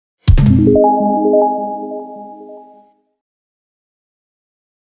Good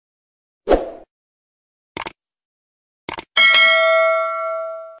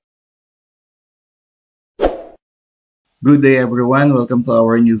day everyone, welcome to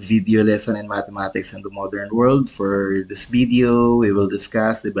our new video lesson in Mathematics and the Modern World. For this video, we will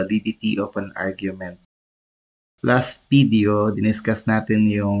discuss the validity of an argument. Last video, diniscuss natin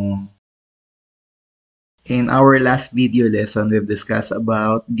in our last video lesson, we've discussed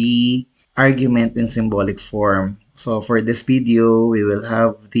about the argument in symbolic form. So for this video, we will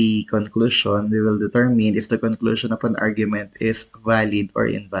have the conclusion. We will determine if the conclusion of an argument is valid or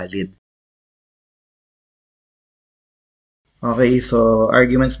invalid. Okay, so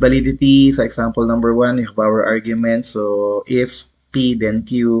arguments validity. So example number 1, we have our argument. So if P then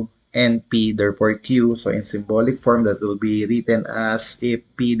Q and P therefore Q. So in symbolic form, that will be written as if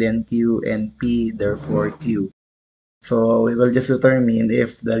P then Q and P therefore Q. So we will just determine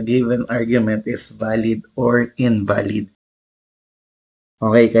if the given argument is valid or invalid.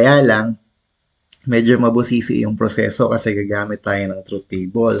 Okay, kaya lang, medyo mabusisi yung proseso kasi gagamit tayo ng truth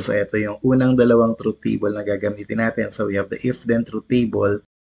table. So, ito yung unang dalawang truth table na gagamitin natin. So, we have the if-then truth table.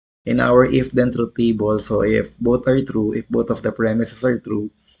 In our if-then truth table, so if both are true, if both of the premises are true,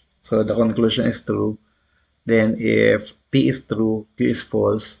 so the conclusion is true. Then, if P is true, Q is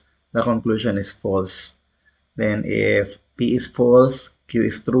false, the conclusion is false. Then, if P is false, Q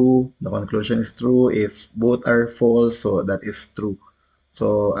is true, the conclusion is true. If both are false, so that is true.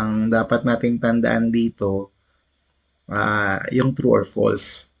 So, ang dapat nating tandaan dito, yung true or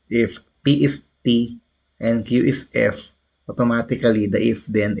false. If P is T and Q is F, automatically, the if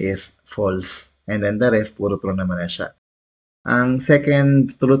then is false. And then the rest, puro true naman na siya. Ang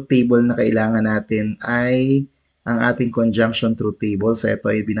second truth table na kailangan natin ay ang ating conjunction truth table. So, ito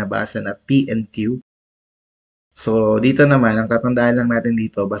ay binabasa na P and Q. So, dito naman, ang tatandaan lang natin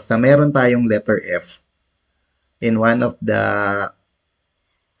dito, basta meron tayong letter F in one of the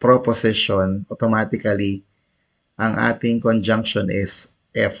proposition, automatically, ang ating conjunction is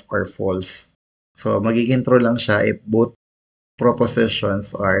F or false. So, magiging true lang siya if both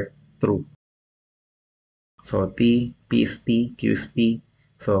propositions are true. So, P is T, Q is T.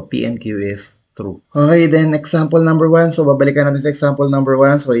 So, P and Q is true. Okay, then example number 1. So, babalikan natin sa example number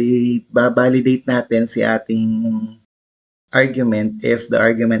 1. So, i-validate natin si ating argument if the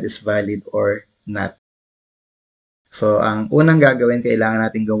argument is valid or not. So, ang unang gagawin, kailangan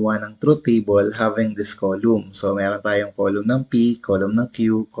natin gumawa ng truth table having this column. So, meron tayong column ng P, column ng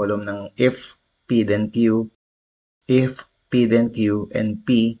Q, column ng if P then Q, if P then Q, and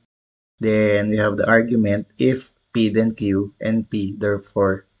P. Then, we have the argument if P then Q, and P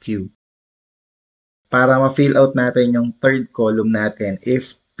therefore Q. Para ma-fill out natin yung third column natin,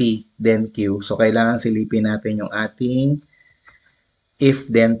 if P then Q, so kailangan silipin natin yung ating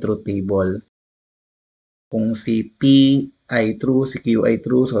if then truth table. Kung si P ay true, si Q ay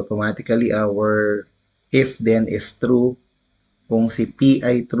true, so automatically our if then is true. Kung si P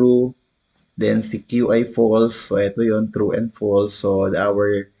ay true, then si Q ay false. So ito yon, true and false. So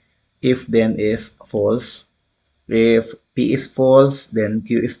our if then is false. If P is false, then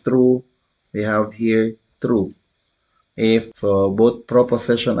Q is true. We have here true. If so both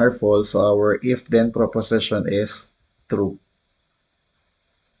proposition are false, so our if then proposition is true.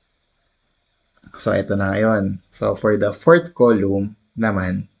 So, ito na ngayon. So, for the fourth column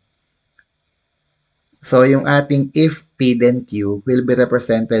naman, so yung ating if P then Q will be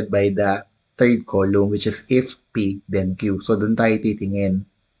represented by the third column, which is if P then Q. So, dun tayo titingin.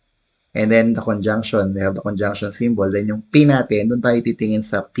 And then, the conjunction, we have the conjunction symbol. Then, yung P natin, dun tayo titingin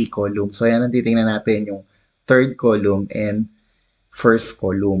sa P column. So, yan ang titingnan natin yung third column and first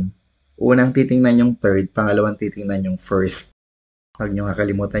column. Unang titingnan yung third, pangalawang titingnan yung first. Huwag nyo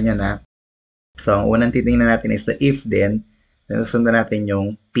kakalimutan yan, ha? So, ang unang titingnan natin is the if then susundan natin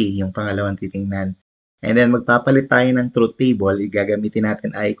yung P, yung pangalawang titingnan. And then, magpapalit tayo ng truth table. Igagamitin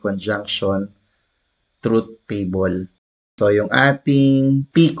natin ay conjunction truth table. So, yung ating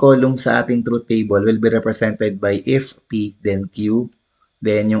P column sa ating truth table will be represented by if P, then Q.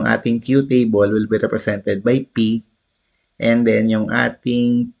 Then, yung ating Q table will be represented by P. And then, yung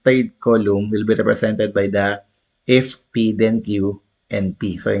ating third column will be represented by the if P, then Q, and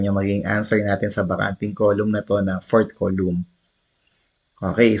P. So, yun yung magiging answer natin sa bakanting column na to na fourth column.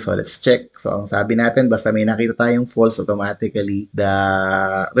 Okay, so let's check. So, ang sabi natin, basta may nakita tayong false, automatically, the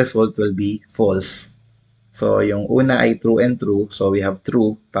result will be false. So, yung una ay true and true. So, we have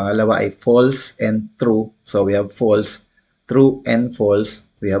true. Pangalawa ay false and true. So, we have false. True and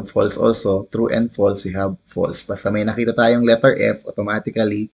false. We have false also. True and false, we have false. Basta may nakita tayong letter F,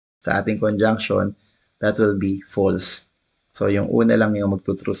 automatically, sa ating conjunction, that will be false. So, So, yung una lang yung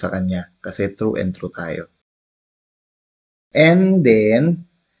magtutrue sa kanya kasi true and true tayo. And then,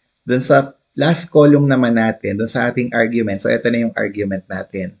 dun sa last column naman natin, dun sa ating argument, so ito na yung argument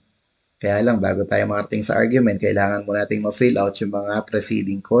natin. Kaya lang, bago tayo makarating sa argument, kailangan mo nating ma-fill out yung mga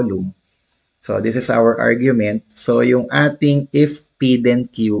preceding column. So, this is our argument. So, yung ating if P then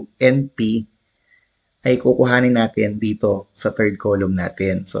Q and P ay kukuhanin natin dito sa third column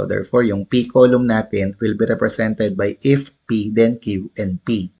natin. So, therefore, yung P column natin will be represented by if P then Q and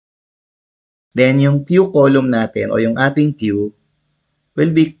P. Then, yung Q column natin o yung ating Q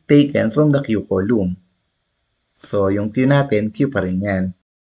will be taken from the Q column. So, yung Q natin, Q pa rin yan.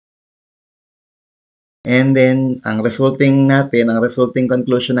 And then, ang resulting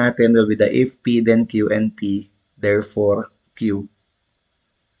conclusion natin will be the if P, then Q, and P, therefore Q.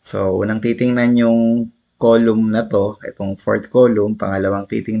 So, unang titingnan yung column na to, itong fourth column, pangalawang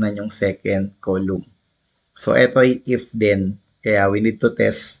titingnan yung second column. So, ito ay if then, kaya we need to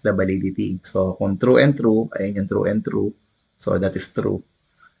test the validity. So, kung true and true, ayun yung true and true, so that is true.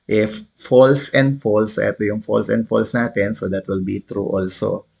 If false and false, so ito yung false and false natin, so that will be true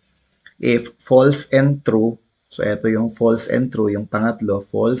also. If false and true, so ito yung false and true, yung pangatlo,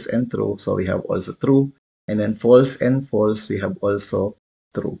 false and true, so we have also true. And then false and false, we have also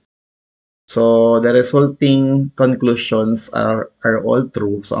true. So, the resulting conclusions are all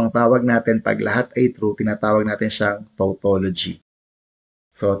true. So, ang tawag natin pag lahat ay true, tinatawag natin siyang tautology.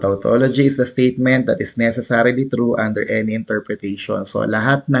 So, tautology is a statement that is necessarily true under any interpretation. So,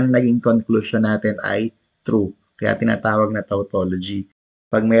 lahat ng naging conclusion natin ay true. Kaya tinatawag na tautology.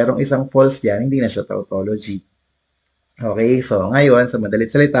 Pag mayroong isang false yan, hindi na siya tautology. Okay, so ngayon, sa madalit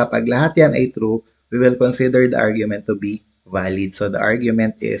salita, pag lahat yan ay true, we will consider the argument to be valid. So, the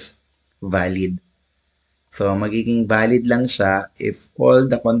argument is valid. So, magiging valid lang siya if all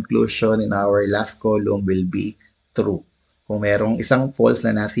the conclusion in our last column will be true. Kung merong isang false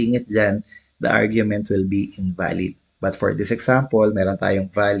na nasingit dyan, the argument will be invalid. But for this example, meron tayong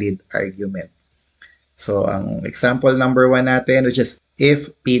valid argument. So, ang example number 1 natin, which is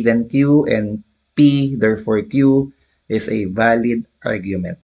if P then Q and P, therefore Q, is a valid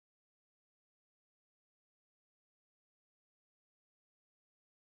argument.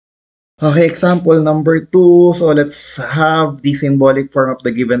 Okay, example number 2. So, let's have the symbolic form of the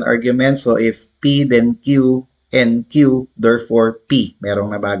given argument. So, if P, then Q, and Q, therefore P.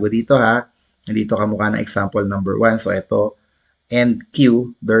 Merong nabago dito ha. Dito kamukha ng example number 1. So, ito, and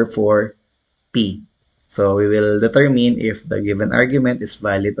Q, therefore P. So, we will determine if the given argument is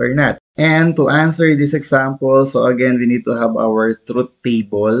valid or not. And to answer this example, so again, we need to have our truth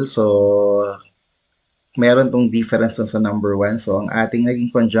table. So, meron tong difference sa number 1. So, ang ating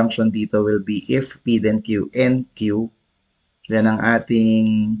naging conjunction dito will be if P, then Q, and Q. Then, ang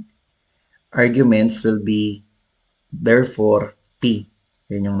ating arguments will be therefore P.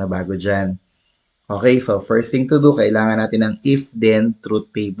 Yun yung nabago dyan. Okay, so first thing to do, kailangan natin ng if-then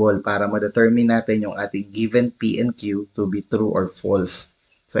truth table para ma-determine natin yung ating given P and Q to be true or false.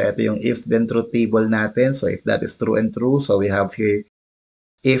 So, ito yung if-then truth table natin. So, if that is true and true, so we have here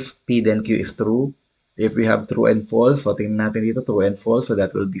if P then Q is true. If we have true and false, so tingnan natin dito, true and false, so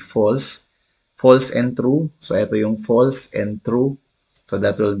that will be false. False and true, so ito yung false and true, so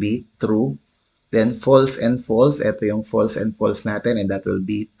that will be true. Then false and false, ito yung false and false natin, and that will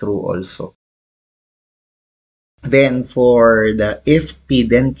be true also. Then for the if P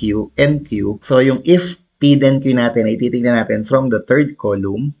then Q and Q, so yung if P then Q natin ay titignan natin from the third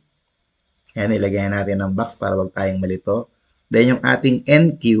column. Yan, ilagay natin ng box para wag tayong malito. Then, yung ating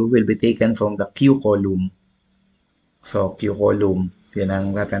NQ will be taken from the Q column. So, Q column. Yan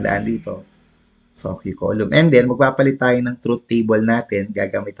ang tatandaan dito. So, Q column. And then, magpapalit tayo ng truth table natin.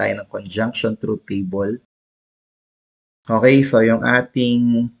 Gagamit tayo ng conjunction truth table. Okay, so yung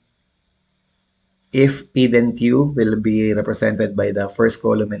ating if P then Q will be represented by the first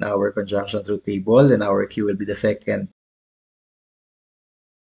column in our conjunction truth table. Then, our Q will be the second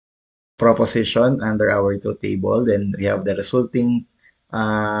proposition under our truth table. Then we have the resulting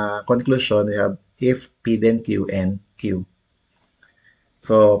conclusion. We have if P then Q and Q.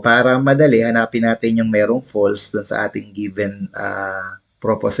 So, para madali, hanapin natin yung merong false dun sa ating given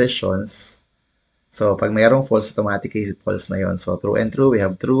propositions. So, pag merong false, automatically false na yon. So, true and true, we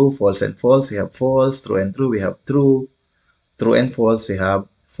have true. False and false, we have false. True and true, we have true. True and false, we have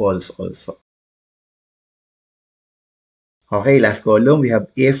false also. Okay, last column, we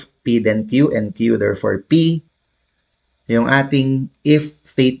have if P then Q and Q, therefore P. Yung ating if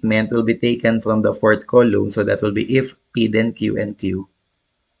statement will be taken from the fourth column. So, that will be if P then Q and Q.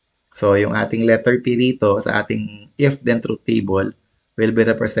 So, yung ating letter P dito sa ating if then truth table will be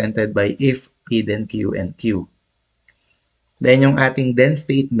represented by if P then Q and Q. Then yung ating then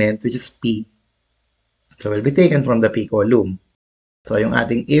statement, which is P, so will be taken from the P column. So yung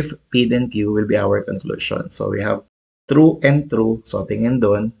ating if P then Q will be our conclusion. So we have true and true. So tingin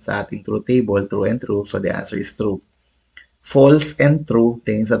doon sa ating truth table, true and true. So the answer is true. False and true.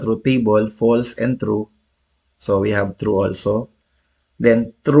 Tingin sa truth table, false and true. So we have true also.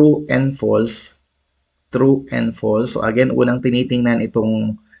 Then true and false. True and false. So again, unang tinitingnan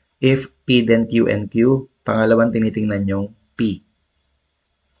itong if P then Q and Q. Pangalawang tinitingnan yung P.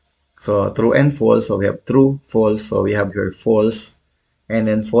 So true and false. So we have true, false. So we have here false. And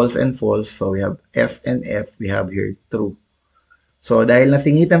then false and false. So we have F and F. We have here true. So dahil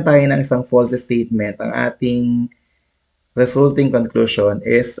nasingitan tayo ng isang false statement, ang ating resulting conclusion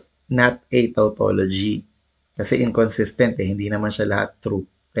is not a tautology. Kasi inconsistent eh. Hindi naman siya lahat true.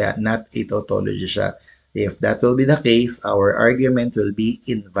 Kaya not a tautology siya. If that will be the case, our argument will be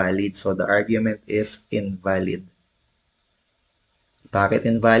invalid. So the argument is invalid. Bakit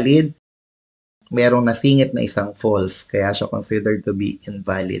invalid? Merong nasingit na isang false, kaya siya considered to be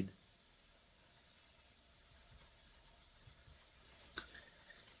invalid.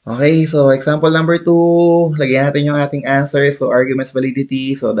 Okay, so example number 2, lagyan natin yung ating answer. So argument's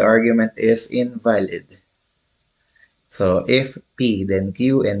validity, so the argument is invalid. So if P, then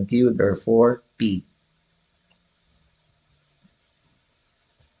Q, and Q, therefore P.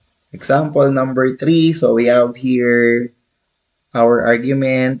 Example number 3, so we have here our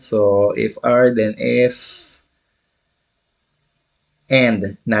argument. So if R, then S,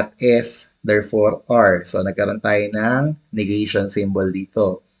 and not S, therefore R. So nagkaroon tayo ng negation symbol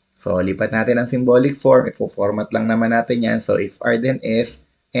dito. So lipat natin ang symbolic form, ipo-format lang naman natin yan. So if R, then S,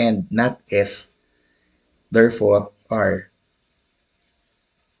 and not S, therefore R.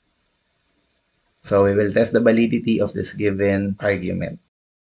 So we will test the validity of this given argument.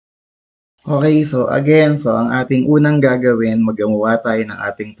 Okay, so again, so ang ating unang gagawin, magawa tayo ng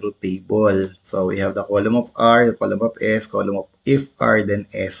ating truth table. So we have the column of R, the column of S, column of if R, then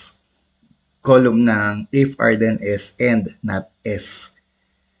S. Column ng if R, then S, and not S.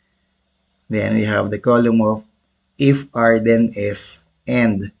 Then we have the column of if R, then S,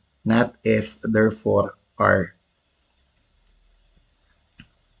 and not S, therefore R.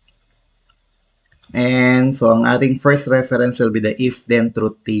 And so, ang ating first reference will be the if then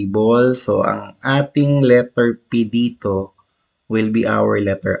truth table. So, ang ating letter P dito will be our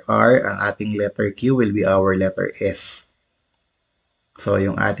letter R. Ang ating letter Q will be our letter S. So,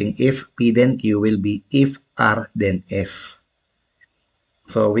 yung ating if P then Q will be if R then S.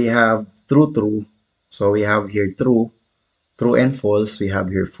 So, we have true, true. So, we have here true. True and false, we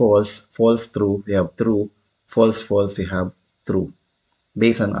have here false. False, true, we have true. False, false, we have true.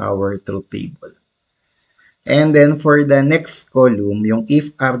 Based on our truth table. And then for the next column, yung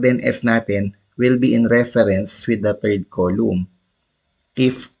if R then S natin will be in reference with the third column.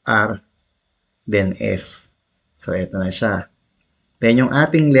 If R then S. So, ito na siya. Then yung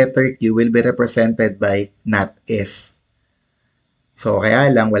ating letter Q will be represented by not S. So,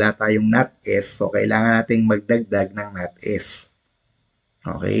 kaya lang wala tayong not S. So, kailangan nating magdagdag ng not S.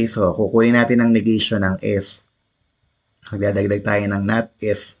 Okay, so kukunin natin ang negation ng S. Magdadagdag tayo ng not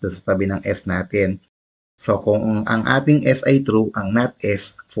S doon sa tabi ng S natin. So, kung ang ating S ay true, ang not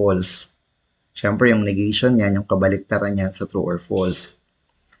S, false. Siyempre, yung negation niyan, yung kabaliktaran niyan sa true or false.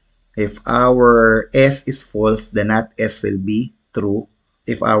 If our S is false, the not S will be true.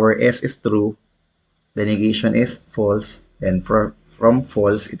 If our S is true, the negation is false. Then from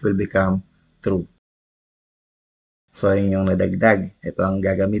false, it will become true. So, yun yung nadagdag. Ito ang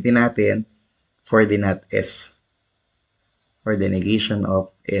gagamitin natin for the not S. Or the negation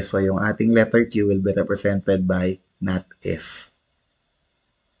of S. So, yung ating letter Q will be represented by not S.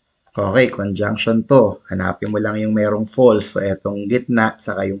 Okay, conjunction to. Hanapin mo lang yung merong false. So, etong gitna,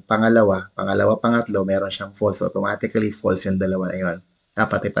 saka yung pangalawa, pangatlo, meron siyang false. So, automatically, false yung dalawa na yun.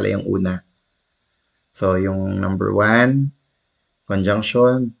 Pati pala yung una. So, yung number 1,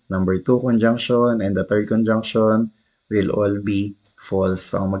 conjunction, number 2, conjunction, and the third conjunction will all be false.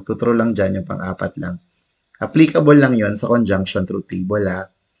 So, ang magtuturo lang dyan, yung pang-apat lang. Applicable lang yon sa conjunction truth table ha.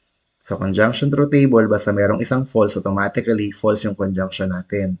 Sa conjunction truth table, basta merong isang false, automatically false yung conjunction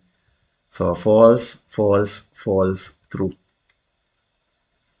natin. So, false, false, false, true.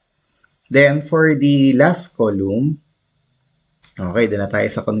 Then, for the last column, okay, doon na tayo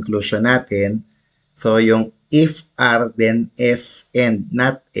sa conclusion natin. So, yung if R, then S, and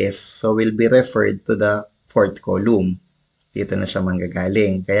not S, so will be referred to the fourth column. Dito na siya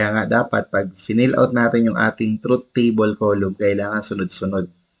manggagaling. Kaya nga dapat pag fill out natin yung ating truth table column, kailangan sunod-sunod.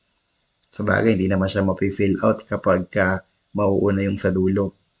 So bagay, hindi naman siya mapi-fill out kapag mauuna yung sa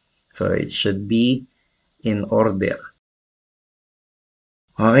dulo. So it should be in order.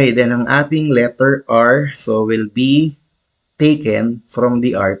 Okay, then ang ating letter R, so will be taken from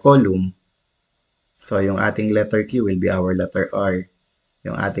the R column. So yung ating letter Q will be our letter R.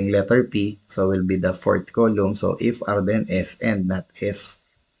 Yung ating letter P, so will be the fourth column. So if R then S and not S.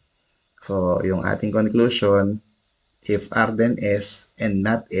 So yung ating conclusion, if R then S and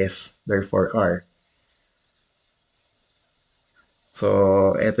not S, therefore R.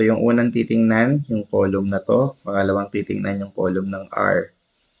 So, ito yung unang titingnan, yung column na to. Pangalawang titingnan yung column ng R.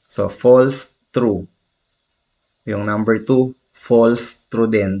 So, false, true. Yung number 2, false, true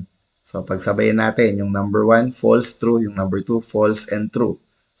din. So, pagsabayin natin, yung number 1, false, true. Yung number 2, false and true.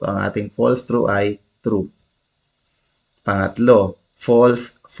 So, ang ating false, true ay true. Pangatlo,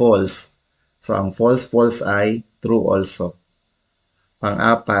 false, false. So, ang false, false ay true also.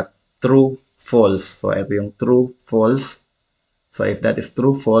 Pang-apat, true, false. So, ito yung true, false. So, if that is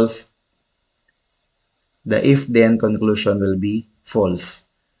true, false, the if-then conclusion will be false.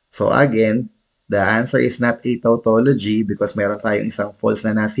 So again, the answer is not a tautology because meron tayong isang false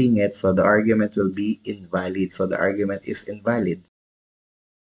na nasingit, so the argument will be invalid. So the argument is invalid.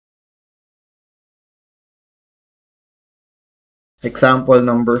 Example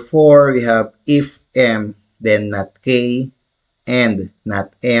number 4, we have if M, then not K, and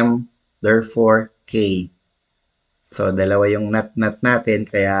not M, therefore K. So, dalawa yung not natin,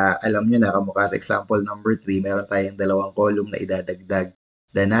 kaya alam nyo na, kamukha sa example number 3, meron tayong dalawang column na idadagdag,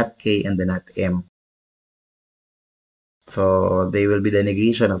 the not K and the not M. So, they will be the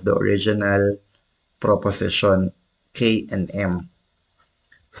negation of the original proposition K and M.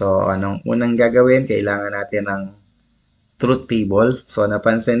 So, anong unang gagawin? Kailangan natin ng truth table. So,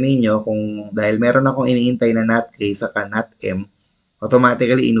 napansin ninyo kung dahil meron akong iniintay na not K saka not M,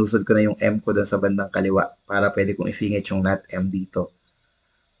 automatically inusod ko na yung M ko dun sa bandang kaliwa para pwede kong isingit yung not M dito.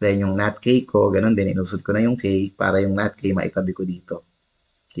 Then yung not K ko, ganun din, inusod ko na yung K para yung not K maitabi ko dito.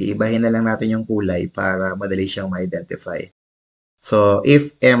 Iibahin na lang natin yung kulay para madali siyang ma-identify. So,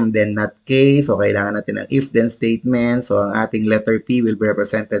 if M then not K, so kailangan natin ng if then statement. So, ang ating letter P will be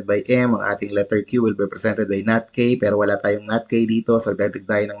represented by M, ang ating letter Q will be represented by not K, pero wala tayong not K dito, so dagdag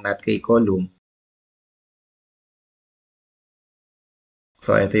tayo ng not K column.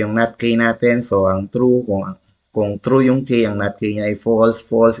 So, ito yung not K natin. So, ang true, kung true yung K, ang not K niya ay false,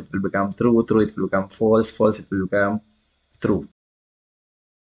 false, it will become true, true, it will become false, false, it will become true.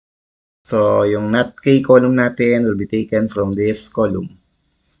 So, yung not K column natin will be taken from this column.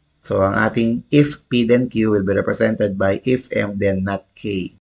 So, ang ating if P then Q will be represented by if M then not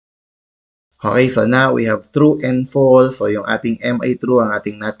K. Okay, so now we have true and false. So, yung ating M ay true, ang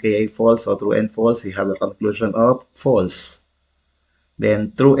ating not K ay false. So, true and false, we have a conclusion of false.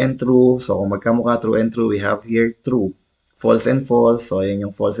 Then, true and true. So, kung magkamukha true and true, we have here true. False and false. So, yun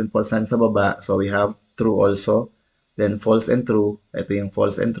yung false and false na sa baba. So, we have true also. Then, false and true. Ito yung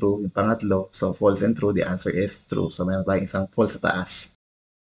false and true, yung pangatlo. So, false and true, the answer is true. So, meron tayong isang false sa taas.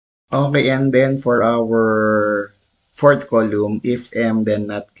 Okay, and then for our fourth column, if M, then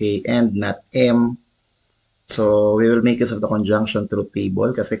not K, and not M. So, we will make use of the conjunction truth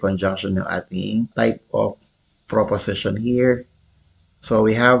table kasi conjunction yung ating type of proposition here. So,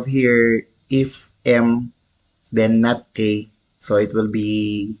 we have here if M, then not K. So, it will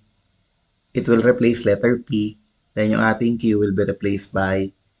replace letter P. Then yung ating Q will be replaced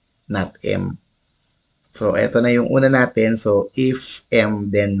by not M. So, eto na yung una natin. So, if M,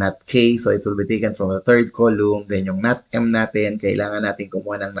 then not K. So, it will be taken from the third column. Then, yung not M natin, kailangan natin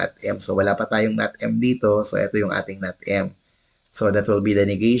kumuha ng not M. So, wala pa tayong not M dito. So, eto yung ating not M. So, that will be the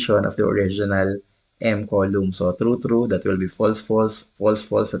negation of the original M column. So, true, true. That will be false, false. False,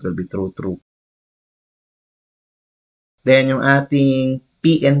 false. That will be true, true. Then, yung ating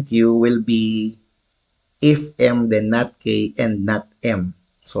P and Q will be if M, then not K, and not M.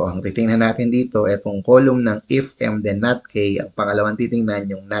 So, ang titingnan natin dito, itong column ng if M, then not K, ang pangalawang titingnan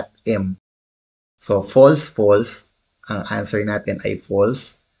yung not M. So, false, false. Ang answer natin ay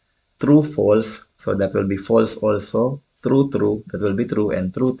false. True, false. So, that will be false also. True, true. That will be true. And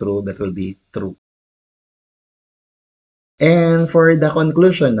true, true. That will be true. And for the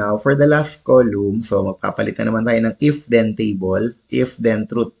conclusion now, for the last column, so magpapalitan naman tayo ng if-then table, if-then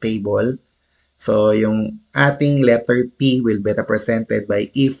truth table. So, yung ating letter P will be represented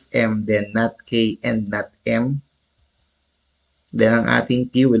by if M, then not K, and not M. Then, ang ating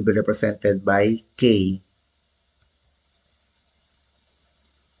Q will be represented by K.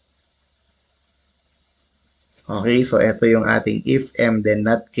 Okay, so ito yung ating if M, then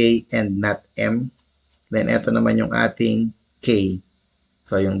not K, and not M. Then, ito naman yung ating K.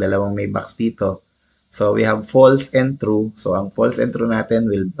 So, yung dalawang may box dito. So, we have false and true. So, ang false and true natin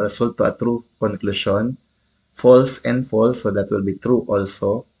will result to a true conclusion. false and false, so that will be true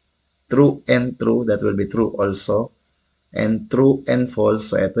also. True and true, that will be true also. And true and false,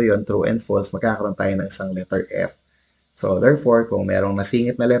 so ito yon, true and false, magkakaroon tayo ng isang letter F. So therefore, kung merong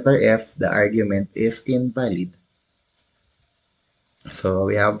masingit na letter F, the argument is invalid. So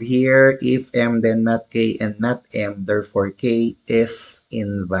we have here if M then not K and not M, therefore K is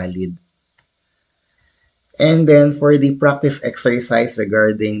invalid. And then for the practice exercise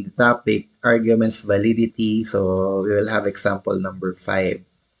regarding the topic, arguments validity, so we will have example number 5.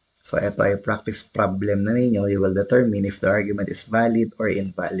 So ito ay practice problem na ninyo. You will determine if the argument is valid or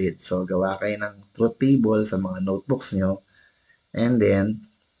invalid. So gawa kayo ng truth table sa mga notebooks nyo. And then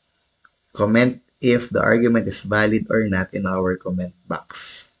comment if the argument is valid or not in our comment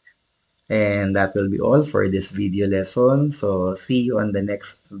box. And that will be all for this video lesson. So see you on the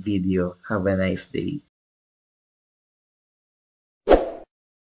next video. Have a nice day.